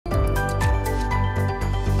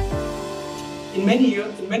In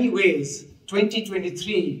many ways,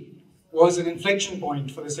 2023 was an inflection point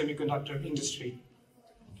for the semiconductor industry.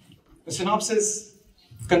 The Synopsys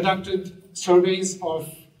conducted surveys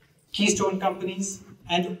of keystone companies,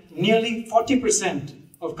 and nearly 40%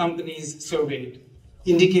 of companies surveyed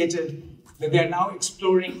indicated that they are now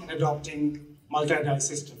exploring and adopting multi-die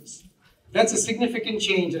systems. That's a significant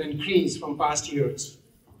change and increase from past years.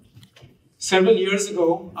 Several years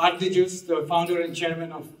ago, Art Dijus, the founder and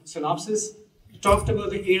chairman of Synopsys, talked about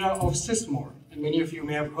the era of SysMore, and many of you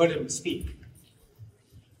may have heard him speak.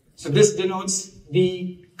 So this denotes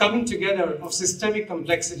the coming together of systemic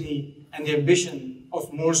complexity and the ambition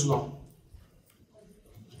of Moore's law.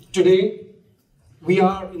 Today, we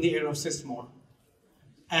are in the era of SysMore,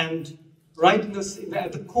 and right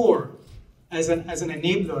at the core, as an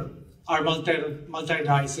enabler, are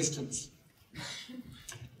multi-die systems.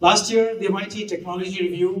 Last year, the MIT Technology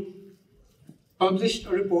Review published a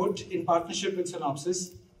report in partnership with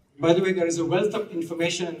Synopsys. By the way, there is a wealth of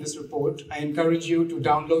information in this report. I encourage you to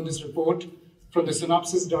download this report from the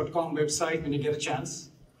synopsys.com website when you get a chance.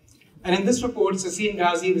 And in this report, Sassine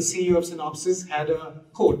Ghazi, the CEO of Synopsys, had a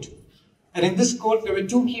quote. And in this quote, there were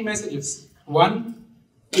two key messages. One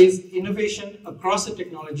is innovation across the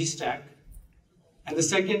technology stack, and the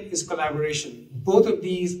second is collaboration. Both of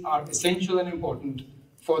these are essential and important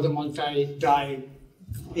for the multi-die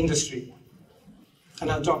industry.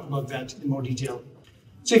 And I'll talk about that in more detail.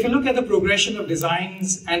 So if you look at the progression of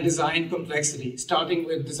designs and design complexity, starting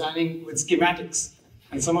with designing with schematics,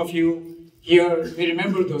 and some of you here may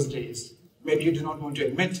remember those days. Maybe you do not want to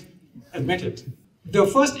admit it. The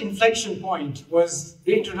first inflection point was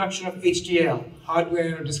the introduction of HDL,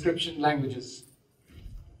 hardware description languages.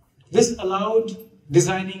 This allowed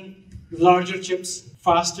designing larger chips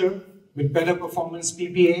faster with better performance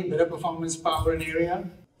PPA, better performance power and area.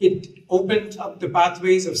 It opened up the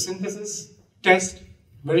pathways of synthesis, test,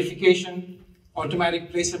 verification, automatic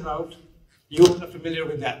place and route. You all are familiar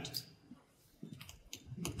with that.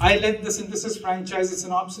 I led the synthesis franchise at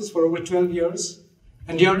Synopsys for over 12 years.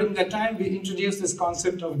 And during that time, we introduced this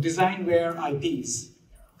concept of designware IPs.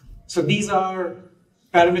 So these are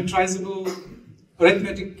parameterizable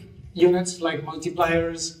arithmetic units like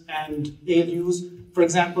multipliers and ALUs. For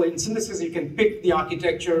example, in synthesis, you can pick the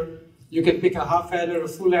architecture. You can pick a half adder, a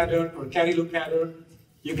full adder, or a carry loop adder.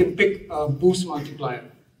 You can pick a boost multiplier.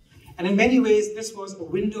 And in many ways, this was a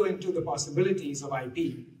window into the possibilities of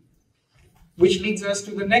IP, which leads us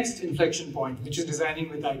to the next inflection point, which is designing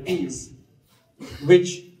with IPs,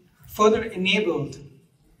 which further enabled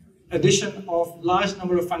addition of large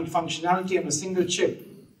number of functionality on a single chip,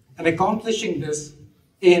 and accomplishing this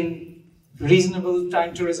in reasonable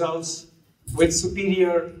time to results with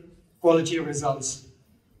superior quality of results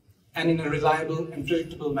and in a reliable and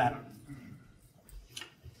predictable manner.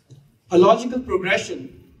 A logical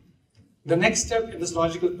progression, the next step in this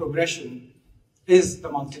logical progression is the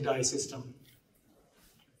multi-die system.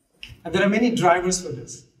 And there are many drivers for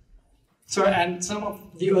this. So, and some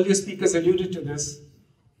of the earlier speakers alluded to this,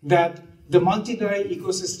 that the multi-die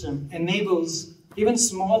ecosystem enables even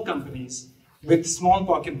small companies with small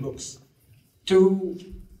pocketbooks to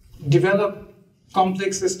develop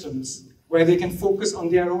complex systems where they can focus on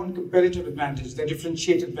their own competitive advantage, their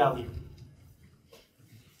differentiated value.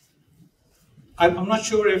 I'm not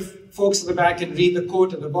sure if folks at the back can read the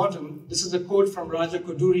quote at the bottom. This is a quote from Raja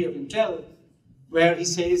Koduri of Intel, where he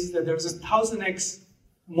says that there's a 1000x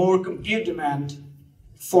more compute demand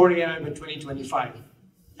for AI by 2025.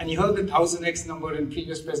 And you heard the 1000x number in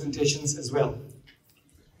previous presentations as well.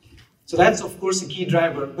 So that's, of course, a key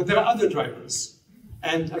driver, but there are other drivers.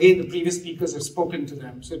 And again, the previous speakers have spoken to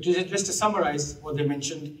them. So just to summarize what they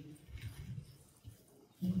mentioned,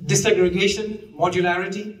 disaggregation,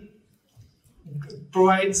 modularity,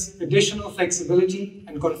 provides additional flexibility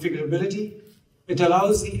and configurability. It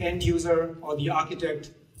allows the end user or the architect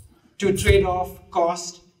to trade off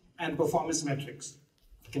cost and performance metrics.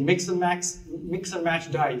 You can mix and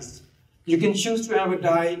match dies. You can choose to have a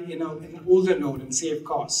die in an older node and save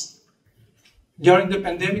costs. During the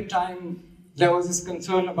pandemic time, there was this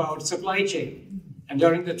concern about supply chain. And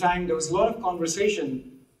during the time, there was a lot of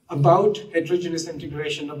conversation about heterogeneous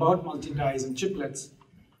integration, about multi-dies and chiplets,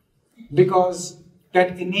 because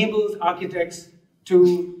that enabled architects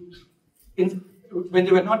to, when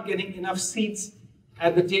they were not getting enough seats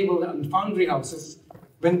at the table in foundry houses,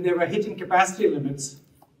 when they were hitting capacity limits,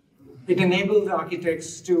 it enabled the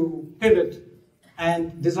architects to pivot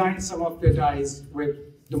and design some of their dies with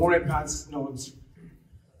the more advanced nodes,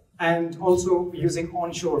 and also using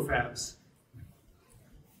onshore fabs.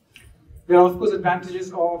 There are, of course,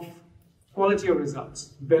 advantages of quality of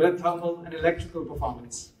results, better thermal and electrical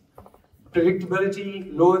performance.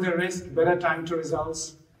 predictability, lower the risk, better time to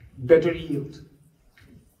results, better yield.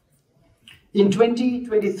 In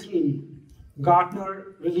 2023,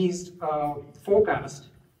 Gartner released a forecast,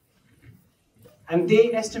 and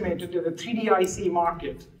they estimated that the 3D IC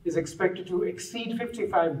market is expected to exceed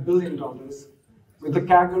 $55 billion with a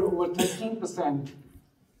CAGR over 13%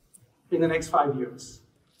 in the next 5 years.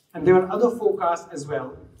 And there were other forecasts as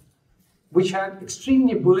well, which had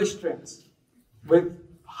extremely bullish trends with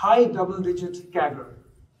high double-digit CAGR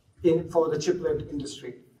for the chiplet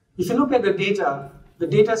industry. If you look at the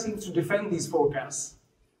data seems to defend these forecasts,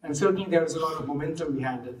 and certainly there is a lot of momentum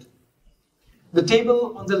behind it. The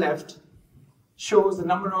table on the left shows the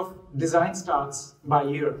number of design starts by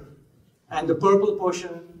year, and the purple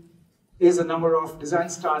portion is the number of design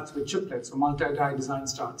starts with chiplets, or multi-die design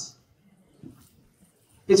starts.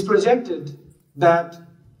 It's projected that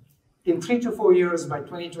in 3 to 4 years, by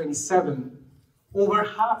 2027, over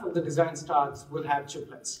half of the design starts will have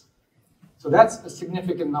chiplets. So that's a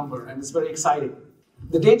significant number, and it's very exciting.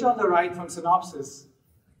 The data on the right from Synopsys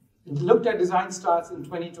looked at design starts in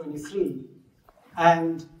 2023,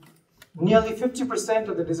 and nearly 50%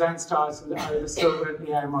 of the design starts are in the server and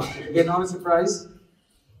AI market. Again, not a surprise.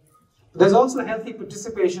 There's also healthy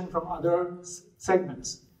participation from other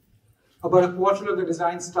segments. About a quarter of the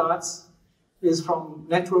design starts is from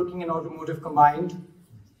networking and automotive combined.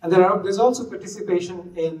 And there's also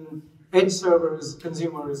participation in edge servers,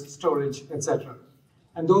 consumers, storage, etc.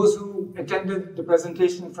 And those who attended the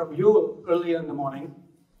presentation from Yule earlier in the morning,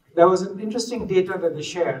 there was an interesting data that they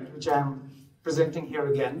shared, which I'm presenting here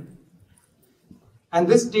again. And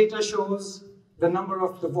this data shows the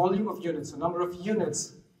volume of units, the number of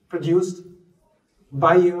units produced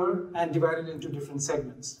by year and divided into different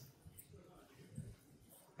segments.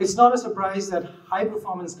 It's not a surprise that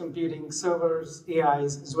high-performance computing, servers,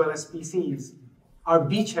 AIs, as well as PCs are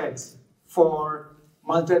beachheads for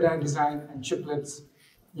multi-die design and chiplets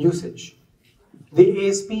usage. The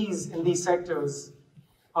ASPs in these sectors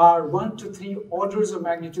are 1 to 3 orders of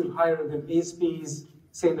magnitude higher than ASPs,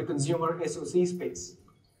 say, in the consumer SoC space.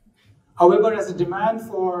 However, as the demand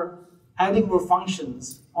for adding more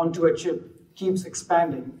functions onto a chip keeps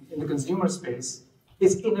expanding in the consumer space,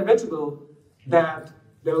 it's inevitable that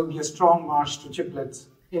there will be a strong march to chiplets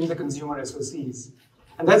in the consumer SoCs.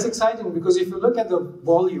 And that's exciting because if you look at the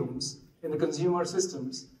volumes in the consumer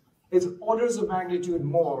systems, it's orders of magnitude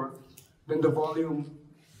more than the volume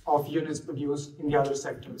of units produced in the other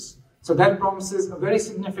sectors. So that promises a very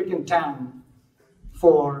significant TAM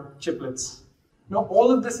for chiplets. Now,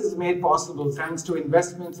 all of this is made possible thanks to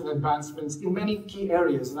investments and advancements in many key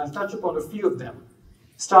areas, and I'll touch upon a few of them,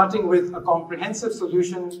 starting with a comprehensive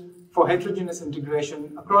solution for heterogeneous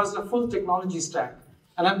integration across the full technology stack.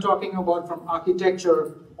 And I'm talking about from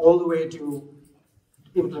architecture all the way to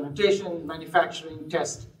implementation, manufacturing,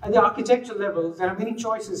 test. At the architecture level, there are many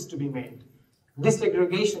choices to be made.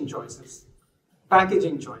 Disaggregation choices,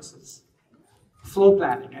 packaging choices, flow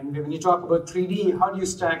planning. And when you talk about 3D, how do you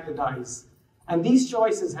stack the dies? And these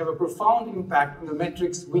choices have a profound impact on the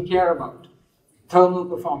metrics we care about: thermal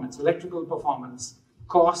performance, electrical performance,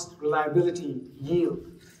 cost, reliability, yield.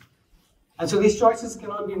 And so these choices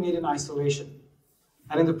cannot be made in isolation.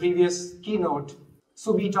 And in the previous keynote,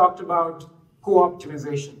 Subi talked about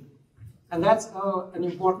co-optimization. And that's an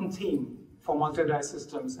important theme for multi-die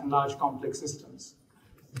systems and large complex systems.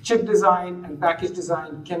 Chip design and package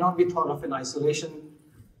design cannot be thought of in isolation.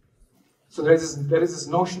 So there is this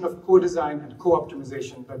notion of co-design and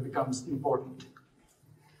co-optimization that becomes important.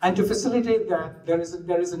 And to facilitate that, there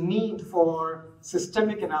is a need for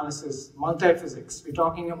systemic analysis, multi-physics. We're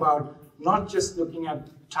talking about not just looking at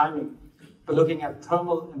timing, but looking at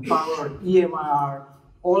thermal and power, EMIR,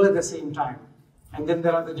 all at the same time. And then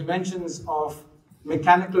there are the dimensions of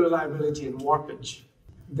mechanical reliability and warpage.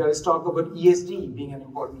 There is talk about ESD being an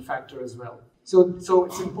important factor as well. So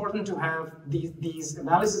it's important to have these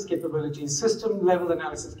analysis capabilities, system-level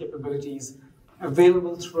analysis capabilities,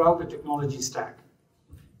 available throughout the technology stack.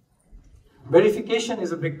 Verification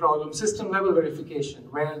is a big problem, system-level verification,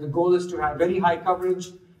 where the goal is to have very high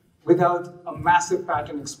coverage without a massive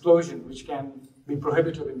pattern explosion, which can be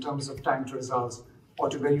prohibitive in terms of time to results or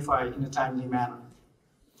to verify in a timely manner.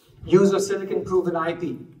 Use of silicon-proven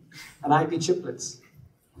IP and IP chiplets.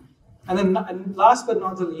 And then last but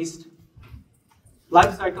not the least,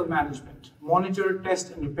 lifecycle management, monitor,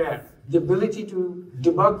 test, and repair. The ability to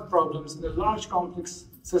debug problems in a large complex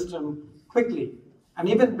system quickly. And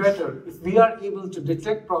even better, if we are able to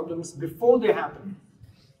detect problems before they happen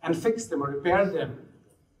and fix them or repair them,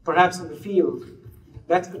 perhaps in the field,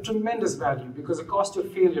 that's a tremendous value because the cost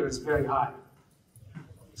of failure is very high.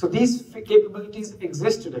 So these capabilities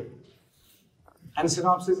exist today. and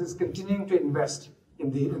Synopsys is continuing to invest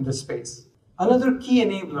in this space. Another key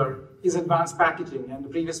enabler is advanced packaging, and the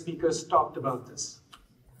previous speakers talked about this.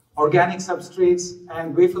 Organic substrates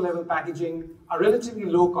and wafer-level packaging are relatively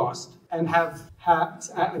low cost and have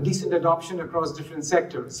a decent adoption across different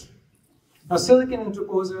sectors. Now, silicon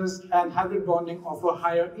interposers and hybrid bonding offer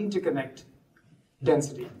higher interconnect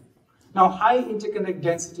density. Now, high interconnect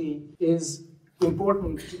density is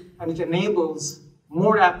important, and it enables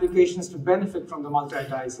more applications to benefit from the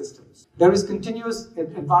multi-die systems. There is continuous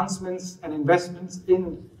advancements and investments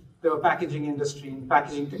in the packaging industry, in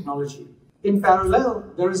packaging technology. In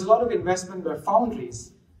parallel, there is a lot of investment by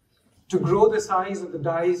foundries to grow the size of the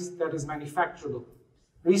dies that is manufacturable.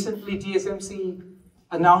 Recently, TSMC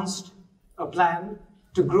announced a plan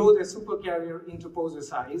to grow their supercarrier interposer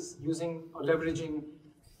size using or leveraging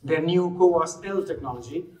their new CoWoS-L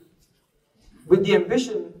technology with the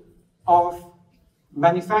ambition of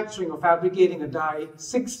manufacturing or fabricating a die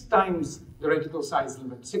 6 times the reticle size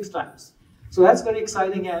limit, 6 times. So that's very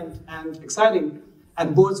exciting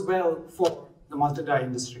and bodes well for the multi-die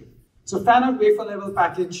industry. So fan-out wafer-level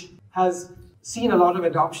package has seen a lot of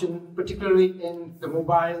adoption, particularly in the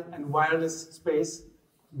mobile and wireless space,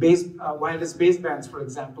 wireless basebands, for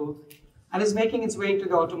example, and is making its way into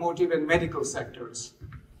the automotive and medical sectors.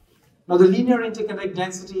 Now, the linear interconnect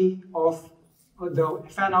density of the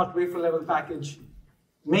fan-out wafer-level package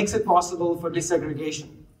makes it possible for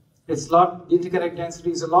disaggregation. The interconnect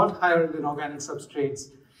density is a lot higher than organic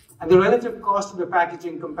substrates, and the relative cost of the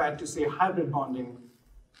packaging compared to, say, hybrid bonding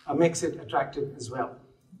makes it attractive as well.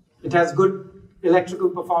 It has good electrical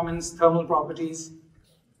performance, thermal properties,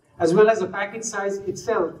 as well as the package size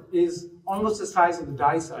itself is almost the size of the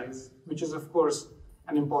die size, which is, of course,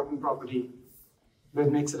 an important property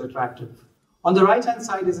that makes it attractive. On the right-hand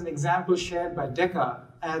side is an example shared by Decca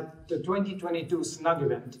at the 2022 SNUG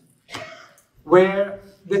event, where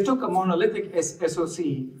they took a monolithic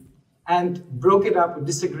SoC and broke it up, or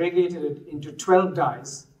disaggregated it into 12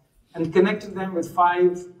 dies, and connected them with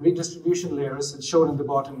 5 redistribution layers, as shown at the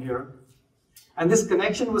bottom here. And this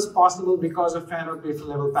connection was possible because of fan-out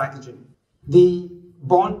wafer-level packaging. The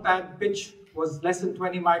bond pad pitch was less than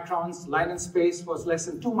 20 microns, line and space was less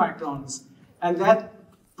than 2 microns, and that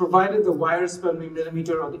provided the wires per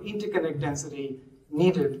millimeter, or the interconnect density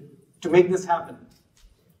needed to make this happen.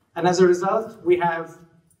 And as a result, we have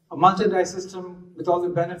a multi-die system with all the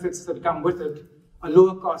benefits that come with it, a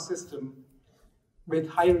lower cost system with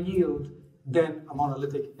higher yield than a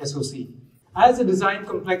monolithic SoC. As the design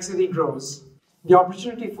complexity grows, the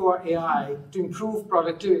opportunity for AI to improve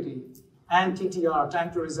productivity and TTR,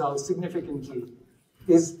 time to results, significantly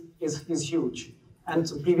is huge. And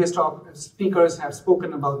some previous speakers have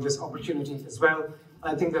spoken about this opportunity as well.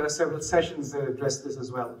 And I think there are several sessions that address this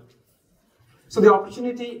as well. So the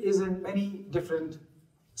opportunity is in many different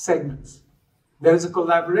segments. There is a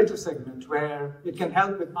collaborative segment where it can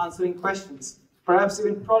help with answering questions, perhaps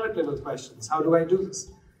even product level questions. How do I do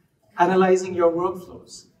this? Analyzing your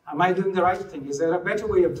workflows. Am I doing the right thing? Is there a better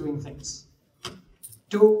way of doing things?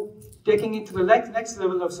 To taking it to the next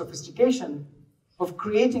level of sophistication of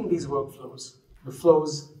creating these workflows. The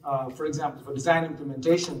flows, for example, for design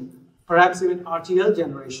implementation, perhaps even RTL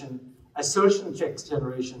generation, assertion checks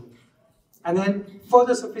generation, and then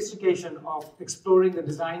further sophistication of exploring the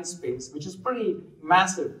design space, which is pretty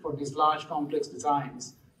massive for these large, complex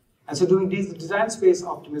designs. And so doing these design space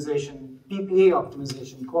optimization, PPA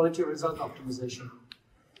optimization, quality result optimization.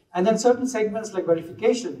 And then certain segments like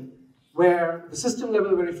verification, where the system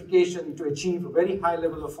level verification to achieve a very high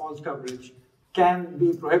level of fault coverage can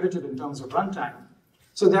be prohibitive in terms of runtime.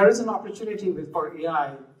 So there is an opportunity for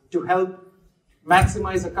AI to help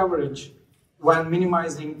maximize the coverage while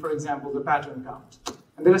minimizing, for example, the pattern count.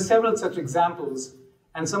 And there are several such examples,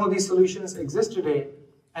 and some of these solutions exist today,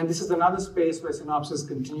 and this is another space where Synopsys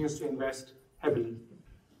continues to invest heavily.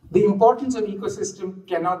 The importance of ecosystem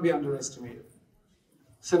cannot be underestimated.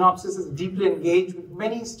 Synopsys is deeply engaged with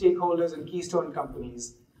many stakeholders and keystone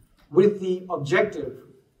companies with the objective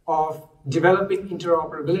of developing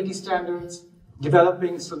interoperability standards,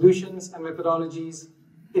 developing solutions and methodologies,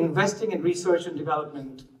 investing in research and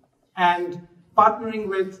development, and partnering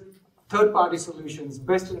with third-party solutions,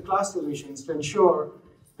 best-in-class solutions, to ensure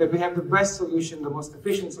that we have the best solution, the most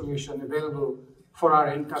efficient solution available for our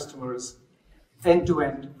end customers,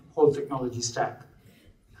 end-to-end whole technology stack.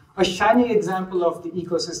 A shining example of the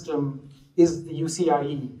ecosystem is the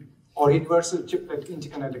UCIe, or Universal Chiplet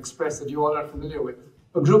Interconnect Express, that you all are familiar with.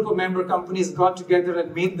 A group of member companies got together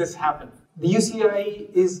and made this happen. The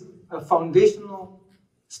UCIe is a foundational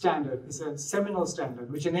standard, it's a seminal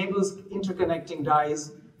standard, which enables interconnecting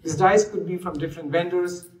dies. These dies could be from different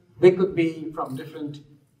vendors, They could be from different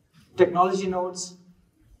technology nodes.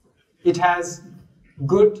 It has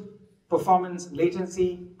good performance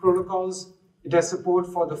latency protocols. It has support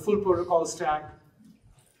for the full protocol stack.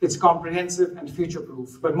 It's comprehensive and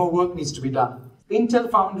future-proof, but more work needs to be done. Intel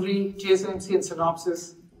Foundry, TSMC, and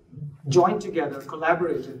Synopsys joined together,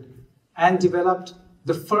 collaborated, and developed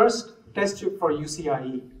the first test chip for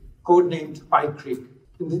UCIe, codenamed Pike Creek.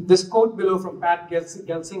 In this quote below from Pat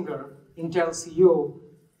Gelsinger, Intel CEO,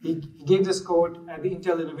 he gave this quote at the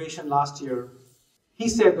Intel Innovation last year. He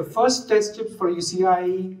said, the first test chip for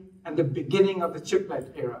UCIe and the beginning of the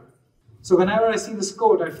chiplet era. So whenever I see this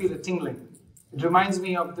quote, I feel a tingling. It reminds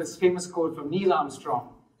me of this famous quote from Neil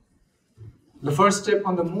Armstrong. The first step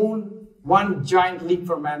on the moon, one giant leap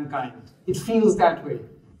for mankind. It feels that way,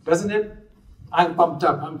 doesn't it? I'm pumped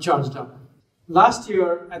up, I'm charged up. Last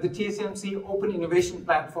year at the TSMC Open Innovation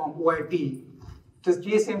Platform, OIP, the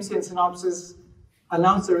TSMC and Synopsys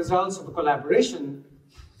announced the results of a collaboration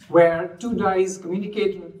where two dies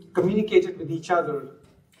communicated with each other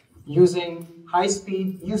using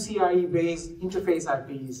high-speed UCIe-based interface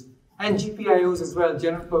IPs and GPIOs as well,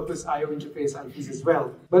 general purpose IO interface IPs as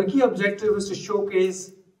well. But the key objective was to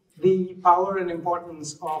showcase the power and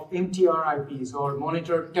importance of MTR IPs, or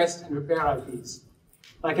monitor, test, and repair IPs.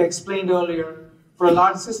 Like I explained earlier, for a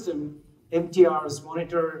large system, MTRs,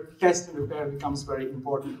 monitor, test, and repair becomes very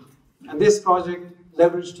important. And this project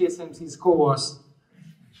leveraged TSMC's CoWoS,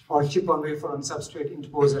 or chip on wafer on substrate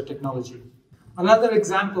interposer technology. Another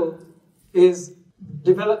example is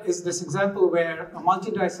this example where a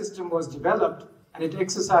multi-die system was developed and it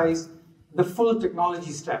exercised the full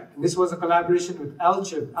technology stack. And this was a collaboration with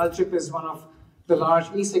Alchip. Alchip is one of the large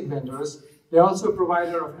ASIC vendors. They're also a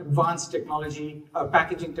provider of advanced technology,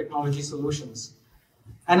 packaging technology solutions.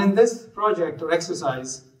 And in this project or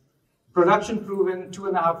exercise, production-proven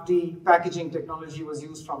 2.5D packaging technology was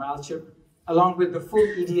used from Alchip, along with the full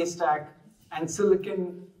EDA stack and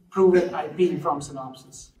silicon-proven IP from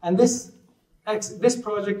Synopsys. And this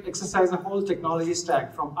project exercised a whole technology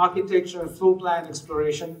stack from architecture and flow plan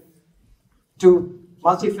exploration to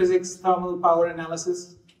multi-physics thermal power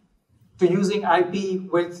analysis, to using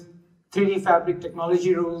IP with 3D fabric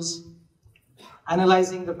technology rules,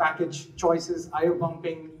 analyzing the package choices, IO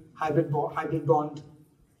bumping, hybrid bond,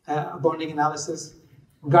 bonding analysis,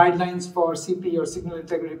 guidelines for CP or signal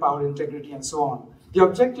integrity, power integrity, and so on. The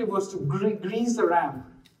objective was to grease the ramp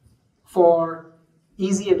for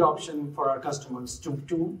easy adoption for our customers,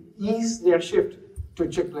 to ease their shift to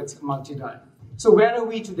chiplets and multi-die. So where are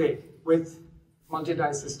we today with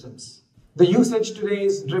multi-die systems? The usage today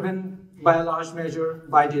is driven by a large measure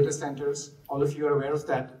by data centers. All of you are aware of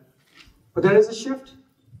that. But there is a shift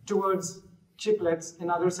towards chiplets in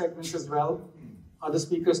other segments as well. Other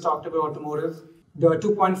speakers talked about automotive. The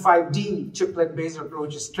 2.5D chiplet-based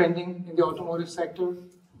approach is trending in the automotive sector.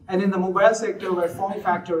 And in the mobile sector, where form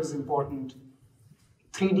factor is important,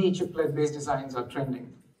 3D chiplet-based designs are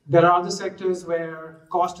trending. There are other sectors where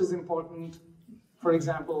cost is important. For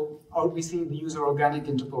example, we see the use of organic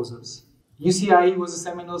interposers. UCIe was a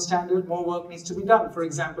seminal standard. More work needs to be done. For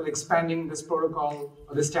example, expanding this protocol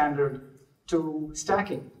or the standard to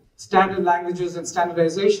stacking. Standard languages and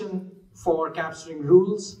standardization for capturing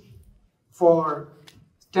rules, for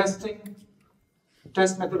testing,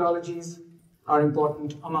 test methodologies are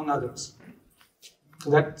important, among others.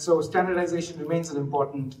 So standardization remains an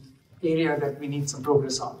important area that we need some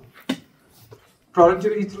progress on.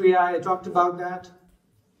 Productivity through AI, I talked about that.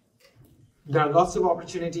 There are lots of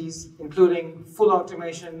opportunities, including full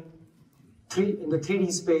automation, in the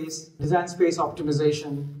 3D space, design space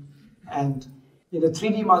optimization, and in the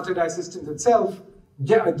 3D multi-die systems itself,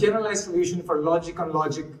 a generalized solution for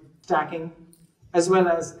logic-on-logic stacking, as well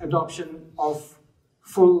as adoption of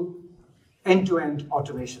full end-to-end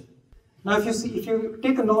automation. Now, if you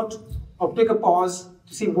take a note or take a pause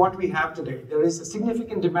to see what we have today, there is a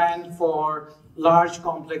significant demand for large,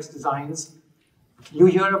 complex designs. You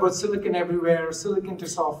hear about silicon everywhere, silicon to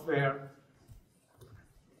software.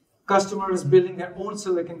 Customers building their own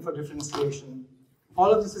silicon for differentiation.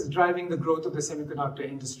 All of this is driving the growth of the semiconductor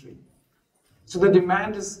industry. So the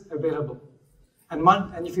demand is available.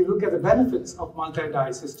 And if you look at the benefits of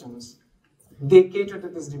multi-die systems, they cater to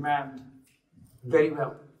this demand very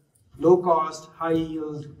well. Low cost, high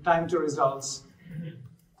yield, time to results,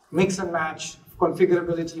 mix and match,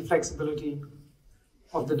 configurability, flexibility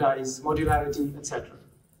of the dies, modularity, etc.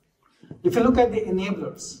 If you look at the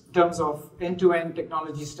enablers in terms of end-to-end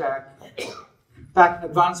technology stack,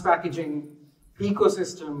 advanced packaging,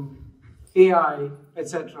 ecosystem, AI,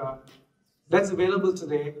 etc., that's available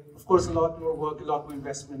today. Of course, a lot more work, a lot more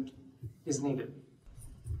investment is needed.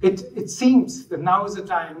 it seems that now is a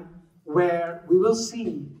time where we will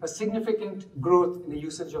see a significant growth in the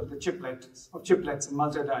usage of the chiplets and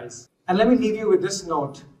multi-dies. And let me leave you with this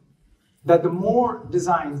note, that the more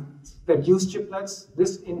designs that use chiplets,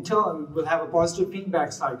 this in turn will have a positive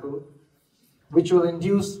feedback cycle, which will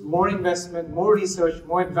induce more investment, more research,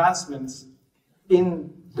 more advancements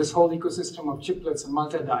in this whole ecosystem of chiplets and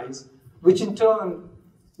multi-dies, which in turn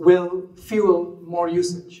will fuel more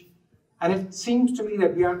usage. And it seems to me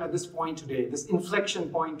that we are at this point today, this inflection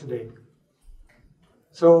point today.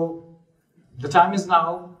 So the time is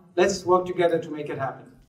now. Let's work together to make it happen.